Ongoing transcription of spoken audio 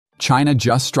China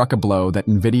just struck a blow that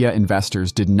Nvidia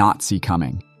investors did not see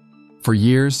coming. For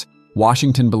years,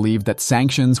 Washington believed that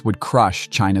sanctions would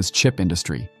crush China's chip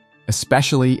industry,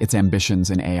 especially its ambitions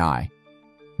in AI.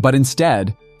 But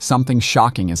instead, something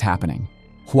shocking is happening.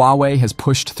 Huawei has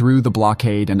pushed through the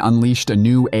blockade and unleashed a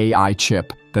new AI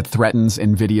chip that threatens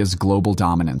Nvidia's global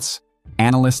dominance.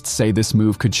 Analysts say this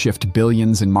move could shift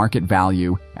billions in market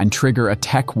value and trigger a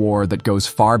tech war that goes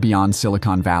far beyond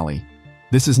Silicon Valley.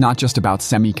 This is not just about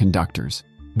semiconductors.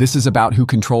 This is about who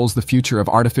controls the future of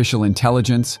artificial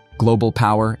intelligence, global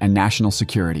power, and national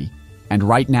security. And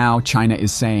right now, China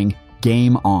is saying,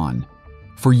 game on.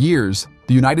 For years,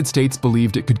 the United States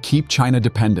believed it could keep China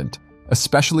dependent,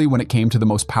 especially when it came to the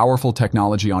most powerful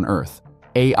technology on Earth,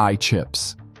 AI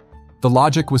chips. The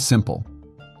logic was simple.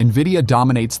 Nvidia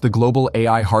dominates the global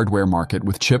AI hardware market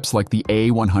with chips like the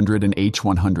A100 and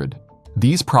H100.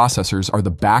 These processors are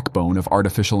the backbone of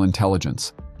artificial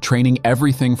intelligence, training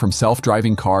everything from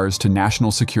self-driving cars to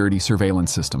national security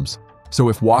surveillance systems. So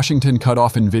if Washington cut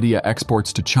off Nvidia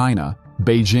exports to China,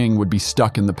 Beijing would be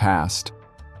stuck in the past.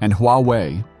 And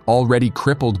Huawei, already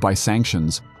crippled by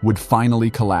sanctions, would finally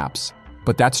collapse.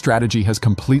 But that strategy has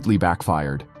completely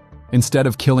backfired. Instead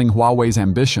of killing Huawei's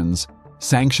ambitions,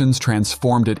 sanctions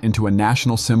transformed it into a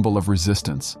national symbol of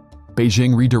resistance.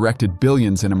 Beijing redirected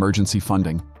billions in emergency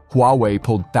funding. Huawei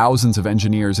pulled thousands of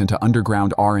engineers into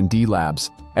underground R&D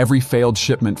labs. Every failed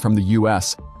shipment from the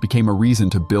US became a reason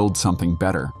to build something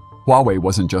better. Huawei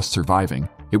wasn't just surviving,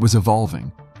 it was evolving.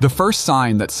 The first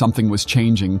sign that something was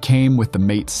changing came with the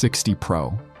Mate 60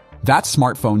 Pro. That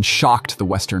smartphone shocked the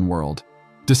Western world.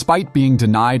 Despite being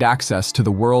denied access to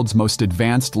the world's most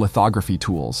advanced lithography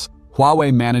tools,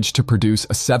 Huawei managed to produce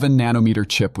a 7-nanometer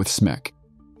chip with SMIC.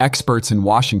 Experts in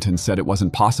Washington said it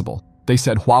wasn't possible. They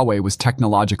said Huawei was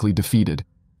technologically defeated.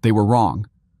 They were wrong.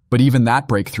 But even that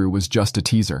breakthrough was just a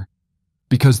teaser.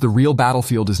 Because the real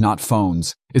battlefield is not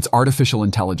phones, it's artificial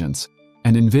intelligence.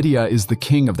 And Nvidia is the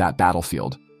king of that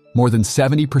battlefield. More than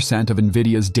 70% of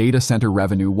Nvidia's data center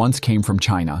revenue once came from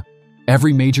China.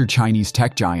 Every major Chinese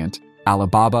tech giant,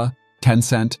 Alibaba,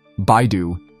 Tencent,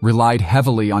 Baidu, relied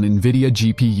heavily on Nvidia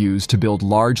GPUs to build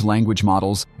large language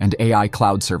models and AI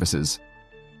cloud services.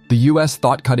 The US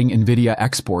thought cutting Nvidia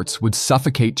exports would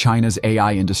suffocate China's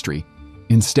AI industry.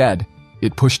 Instead,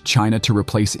 it pushed China to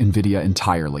replace Nvidia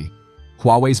entirely.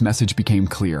 Huawei's message became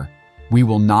clear. We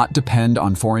will not depend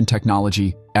on foreign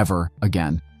technology ever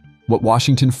again. What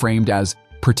Washington framed as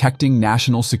protecting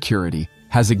national security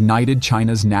has ignited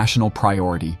China's national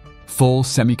priority, full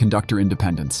semiconductor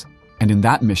independence. And in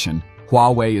that mission,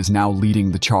 Huawei is now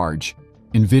leading the charge.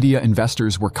 Nvidia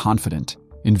investors were confident.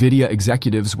 Nvidia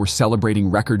executives were celebrating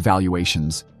record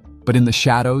valuations. But in the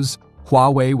shadows,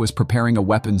 Huawei was preparing a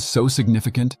weapon so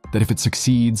significant that if it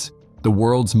succeeds, the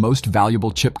world's most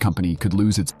valuable chip company could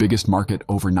lose its biggest market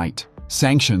overnight.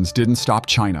 Sanctions didn't stop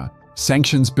China.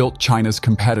 Sanctions built China's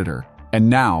competitor. And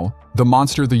now, the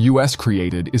monster the US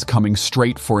created is coming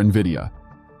straight for Nvidia.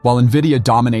 While Nvidia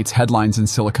dominates headlines in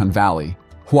Silicon Valley,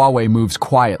 Huawei moves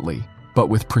quietly, but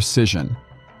with precision.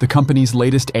 The company's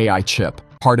latest AI chip,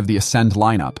 part of the Ascend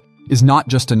lineup, is not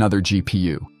just another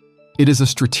GPU. It is a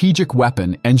strategic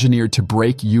weapon engineered to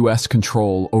break US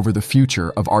control over the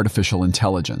future of artificial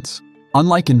intelligence.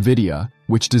 Unlike Nvidia,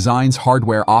 which designs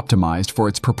hardware optimized for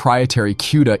its proprietary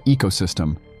CUDA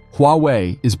ecosystem,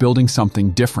 Huawei is building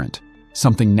something different,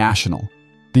 something national.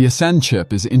 The Ascend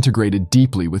chip is integrated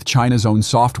deeply with China's own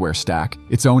software stack,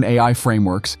 its own AI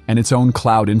frameworks, and its own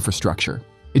cloud infrastructure.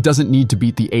 It doesn't need to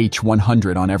beat the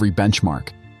H100 on every benchmark.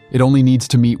 It only needs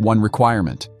to meet one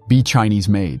requirement: be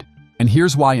Chinese-made. And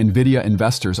here's why Nvidia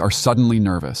investors are suddenly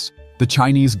nervous. The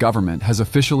Chinese government has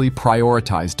officially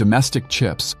prioritized domestic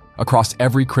chips across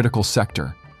every critical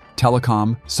sector: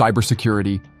 telecom,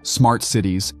 cybersecurity, smart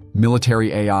cities,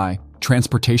 military AI,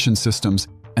 transportation systems,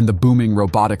 and the booming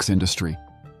robotics industry.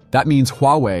 That means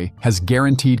Huawei has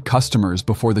guaranteed customers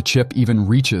before the chip even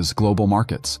reaches global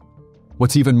markets.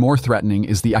 What's even more threatening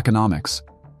is the economics.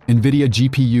 Nvidia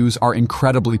GPUs are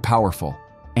incredibly powerful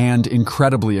and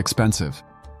incredibly expensive.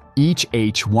 Each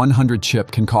H100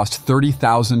 chip can cost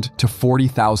 $30,000 to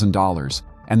 $40,000,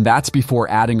 and that's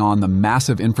before adding on the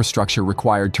massive infrastructure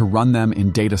required to run them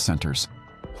in data centers.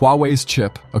 Huawei's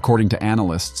chip, according to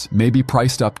analysts, may be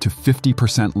priced up to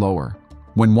 50% lower.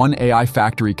 When one AI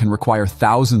factory can require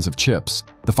thousands of chips,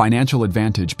 the financial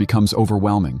advantage becomes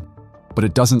overwhelming. But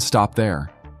it doesn't stop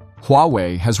there.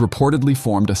 Huawei has reportedly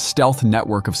formed a stealth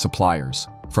network of suppliers,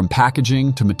 from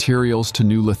packaging to materials to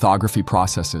new lithography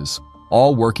processes,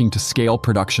 all working to scale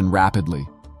production rapidly.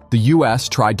 The US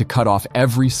tried to cut off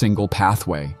every single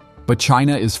pathway, but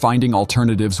China is finding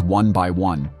alternatives one by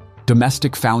one.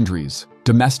 domestic foundries,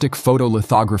 domestic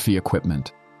photolithography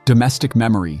equipment, domestic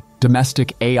memory,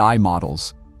 domestic AI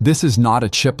models. This is not a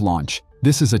chip launch,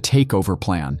 this is a takeover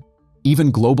plan.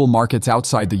 Even global markets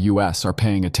outside the US are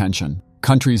paying attention.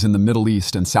 Countries in the Middle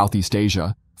East and Southeast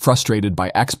Asia, frustrated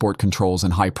by export controls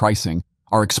and high pricing,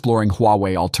 are exploring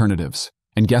Huawei alternatives.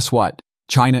 And guess what?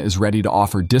 China is ready to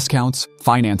offer discounts,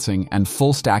 financing, and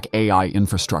full-stack AI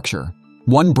infrastructure.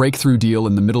 One breakthrough deal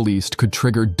in the Middle East could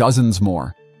trigger dozens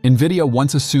more. Nvidia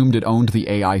once assumed it owned the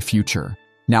AI future.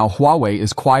 Now Huawei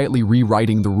is quietly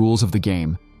rewriting the rules of the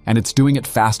game, and it's doing it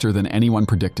faster than anyone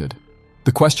predicted.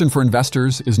 The question for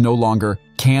investors is no longer,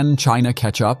 can China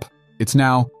catch up? It's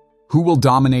now, who will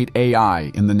dominate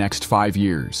AI in the next 5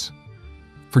 years?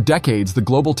 For decades, the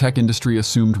global tech industry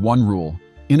assumed one rule: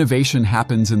 innovation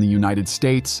happens in the United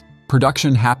States,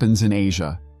 production happens in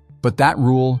Asia. But that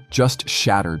rule just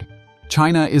shattered.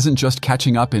 China isn't just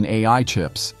catching up in AI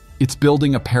chips, it's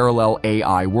building a parallel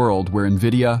AI world where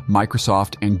Nvidia,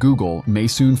 Microsoft, and Google may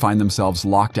soon find themselves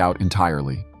locked out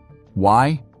entirely.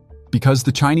 Why? Because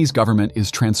the Chinese government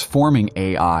is transforming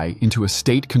AI into a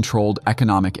state-controlled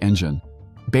economic engine.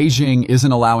 Beijing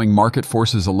isn't allowing market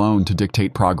forces alone to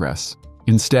dictate progress.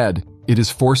 Instead, it is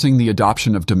forcing the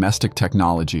adoption of domestic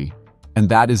technology, and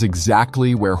that is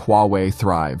exactly where Huawei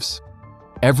thrives.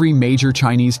 Every major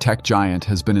Chinese tech giant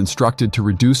has been instructed to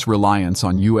reduce reliance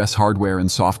on US hardware and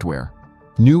software.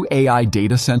 New AI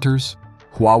data centers,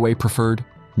 Huawei preferred;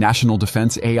 national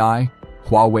defense AI,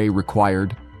 Huawei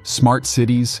required; smart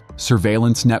cities,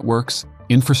 surveillance networks,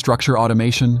 infrastructure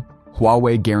automation,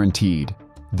 Huawei guaranteed.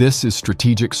 This is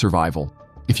strategic survival.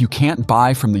 If you can't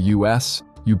buy from the US,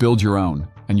 you build your own,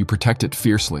 and you protect it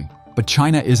fiercely. But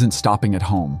China isn't stopping at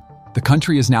home. The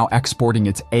country is now exporting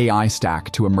its AI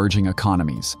stack to emerging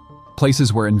economies,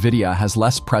 places where Nvidia has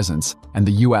less presence and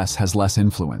the US has less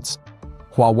influence.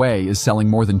 Huawei is selling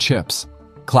more than chips.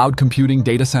 Cloud computing,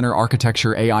 data center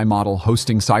architecture, AI model,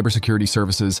 hosting, cybersecurity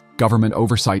services, government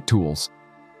oversight tools.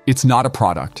 It's not a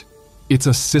product. It's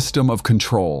a system of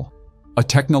control, a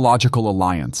technological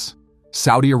alliance.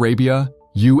 Saudi Arabia,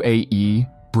 UAE,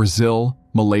 Brazil,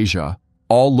 Malaysia,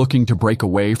 all looking to break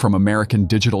away from American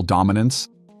digital dominance,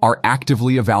 are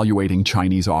actively evaluating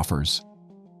Chinese offers.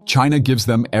 China gives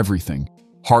them everything: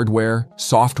 hardware,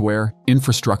 software,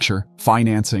 infrastructure,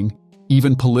 financing,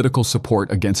 even political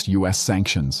support against US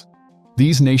sanctions.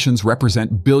 These nations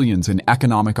represent billions in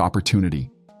economic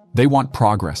opportunity. They want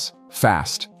progress,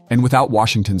 fast, and without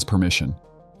Washington's permission.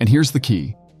 And here's the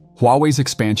key: Huawei's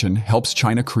expansion helps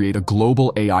China create a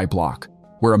global AI bloc,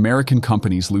 where American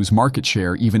companies lose market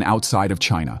share even outside of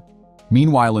China.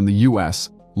 Meanwhile, in the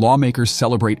US, lawmakers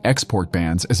celebrate export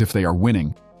bans as if they are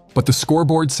winning. But the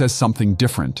scoreboard says something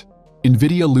different.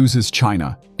 Nvidia loses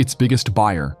China, its biggest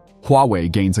buyer.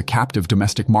 Huawei gains a captive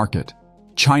domestic market.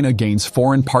 China gains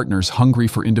foreign partners hungry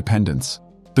for independence.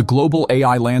 The global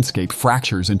AI landscape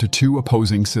fractures into two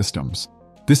opposing systems.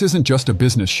 This isn't just a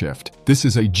business shift, this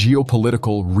is a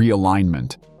geopolitical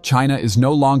realignment. China is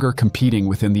no longer competing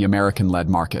within the American-led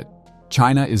market.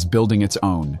 China is building its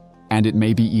own, and it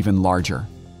may be even larger.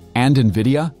 And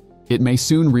Nvidia? It may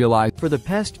soon realize. For the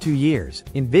past 2 years,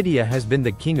 Nvidia has been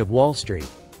the king of Wall Street.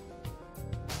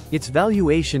 Its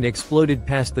valuation exploded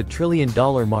past the $1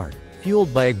 trillion mark,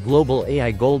 fueled by a global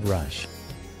AI gold rush.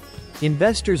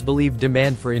 Investors believed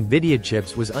demand for Nvidia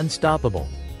chips was unstoppable,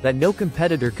 that no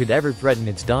competitor could ever threaten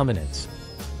its dominance.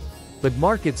 But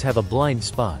markets have a blind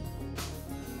spot.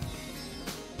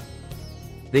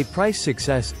 They price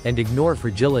success and ignore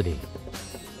fragility.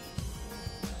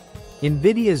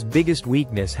 Nvidia's biggest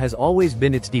weakness has always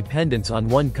been its dependence on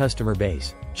one customer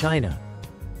base, China.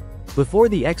 Before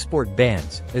the export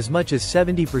bans, as much as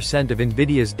 70% of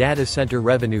Nvidia's data center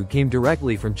revenue came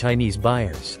directly from Chinese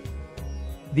buyers.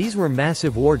 These were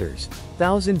massive orders,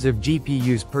 thousands of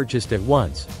GPUs purchased at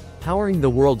once, powering the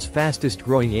world's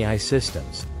fastest-growing AI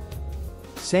systems.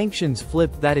 Sanctions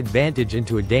flipped that advantage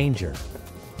into a danger.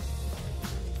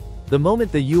 The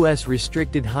moment the US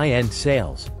restricted high-end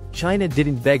sales, China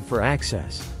didn't beg for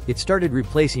access, it started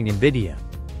replacing Nvidia.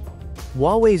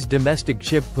 Huawei's domestic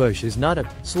chip push is not a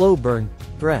slow-burn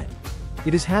threat.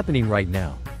 It is happening right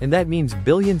now, and that means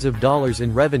billions of dollars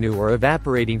in revenue are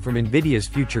evaporating from Nvidia's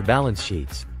future balance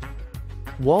sheets.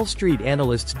 Wall Street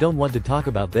analysts don't want to talk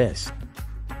about this.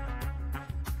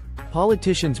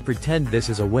 Politicians pretend this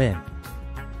is a win.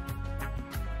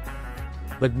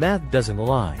 But math doesn't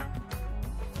lie.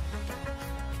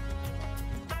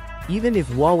 Even if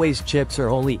Huawei's chips are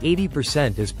only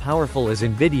 80% as powerful as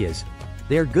Nvidia's,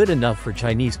 they are good enough for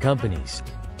Chinese companies.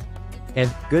 And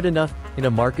good enough in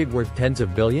a market worth tens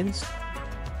of billions?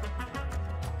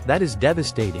 That is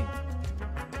devastating.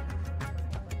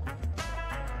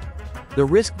 The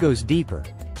risk goes deeper.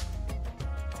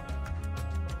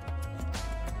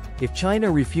 If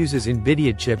China refuses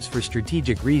Nvidia chips for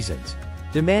strategic reasons,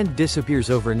 demand disappears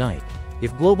overnight.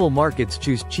 If global markets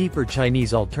choose cheaper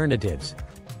Chinese alternatives,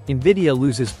 Nvidia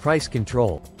loses price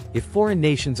control. If foreign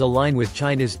nations align with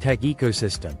China's tech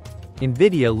ecosystem,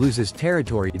 Nvidia loses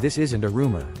territory. This isn't a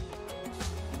rumor.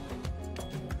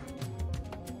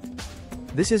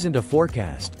 This isn't a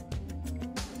forecast.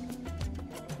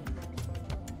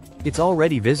 It's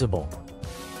already visible.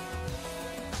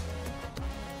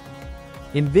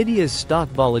 Nvidia's stock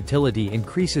volatility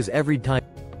increases every time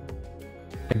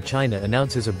China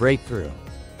announces a breakthrough.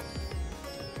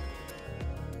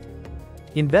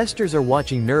 Investors are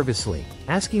watching nervously,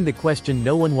 asking the question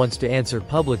no one wants to answer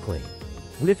publicly.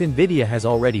 What if Nvidia has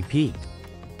already peaked?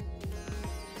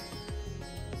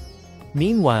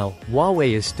 Meanwhile,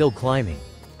 Huawei is still climbing.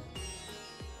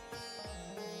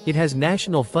 It has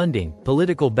national funding,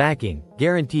 political backing,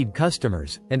 guaranteed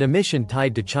customers, and a mission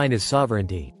tied to China's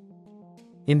sovereignty.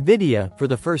 Nvidia, for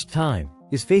the first time,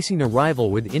 is facing a rival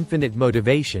with infinite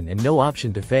motivation and no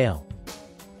option to fail.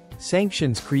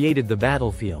 Sanctions created the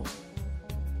battlefield.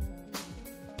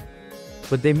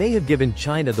 But they may have given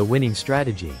China the winning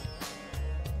strategy.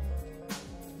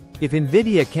 If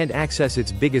Nvidia can't access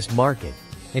its biggest market,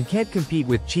 and can't compete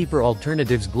with cheaper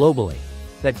alternatives globally,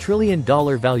 that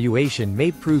trillion-dollar valuation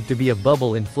may prove to be a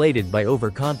bubble inflated by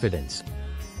overconfidence.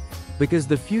 Because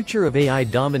the future of AI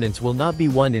dominance will not be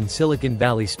won in Silicon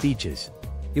Valley speeches.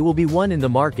 It will be won in the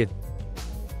market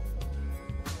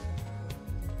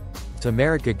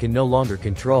America can no longer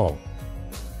control.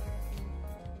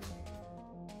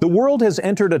 The world has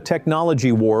entered a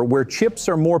technology war where chips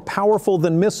are more powerful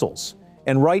than missiles.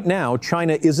 And right now,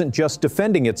 China isn't just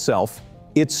defending itself,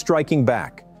 it's striking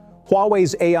back.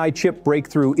 Huawei's AI chip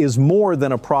breakthrough is more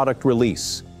than a product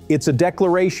release. It's a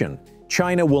declaration.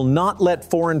 China will not let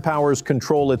foreign powers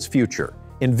control its future.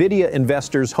 Nvidia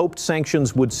investors hoped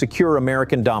sanctions would secure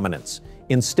American dominance.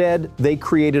 Instead, they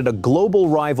created a global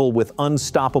rival with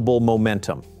unstoppable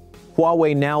momentum.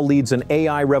 Huawei now leads an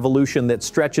AI revolution that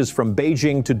stretches from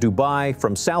Beijing to Dubai,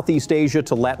 from Southeast Asia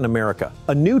to Latin America.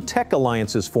 A new tech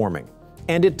alliance is forming,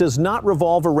 and it does not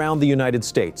revolve around the United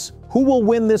States. Who will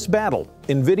win this battle,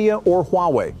 Nvidia or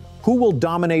Huawei? Who will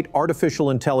dominate artificial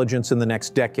intelligence in the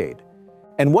next decade?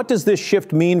 And what does this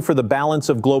shift mean for the balance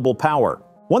of global power?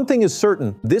 One thing is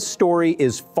certain, this story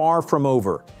is far from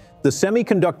over. The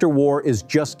semiconductor war is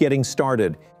just getting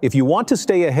started. If you want to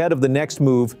stay ahead of the next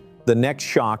move, the next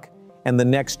shock, and the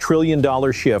next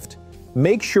trillion-dollar shift,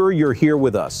 make sure you're here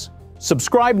with us.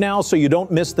 Subscribe now so you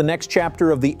don't miss the next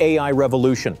chapter of the AI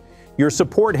revolution. Your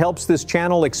support helps this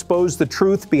channel expose the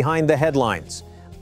truth behind the headlines.